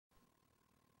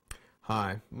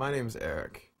Hi, my name is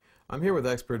Eric. I'm here with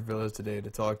Expert Village today to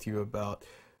talk to you about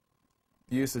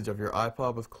the usage of your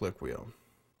iPod with click wheel.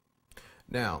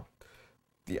 Now,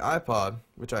 the iPod,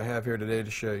 which I have here today to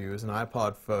show you, is an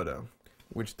iPod Photo,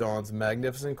 which dons a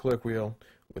magnificent click wheel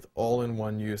with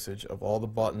all-in-one usage of all the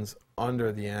buttons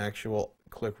under the actual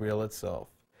click wheel itself.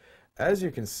 As you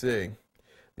can see,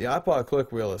 the iPod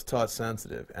click wheel is touch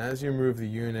sensitive. As you move the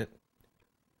unit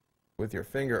with your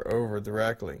finger over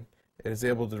directly, it is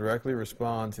able to directly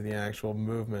respond to the actual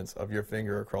movements of your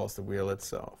finger across the wheel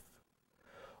itself.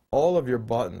 All of your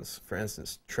buttons, for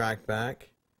instance, track back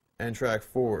and track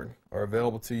forward, are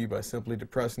available to you by simply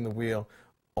depressing the wheel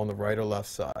on the right or left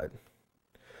side.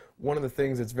 One of the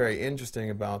things that's very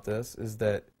interesting about this is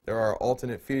that there are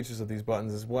alternate features of these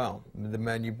buttons as well. The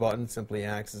menu button simply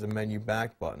acts as a menu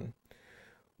back button.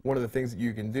 One of the things that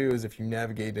you can do is if you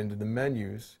navigate into the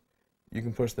menus, you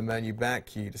can push the menu back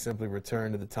key to simply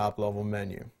return to the top level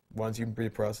menu. Once you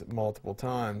press it multiple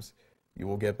times, you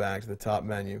will get back to the top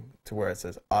menu to where it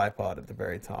says iPod at the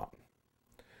very top.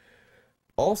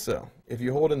 Also, if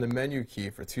you hold in the menu key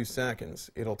for 2 seconds,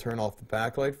 it'll turn off the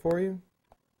backlight for you.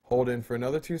 Hold in for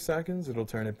another 2 seconds, it'll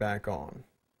turn it back on.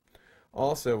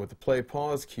 Also, with the play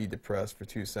pause key depressed for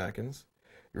 2 seconds,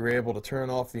 you're able to turn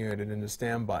off the unit into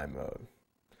standby mode.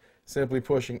 Simply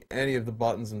pushing any of the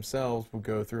buttons themselves will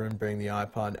go through and bring the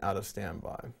iPod out of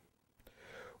standby.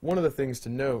 One of the things to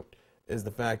note is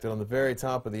the fact that on the very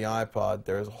top of the iPod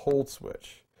there is a hold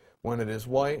switch. When it is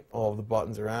white, all of the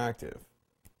buttons are active.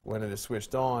 When it is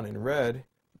switched on in red,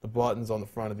 the buttons on the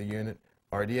front of the unit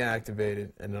are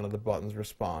deactivated and none of the buttons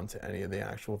respond to any of the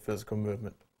actual physical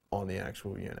movement on the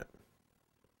actual unit.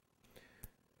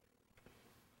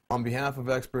 On behalf of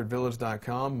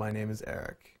ExpertVillage.com, my name is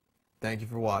Eric. Thank you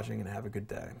for watching and have a good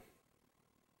day.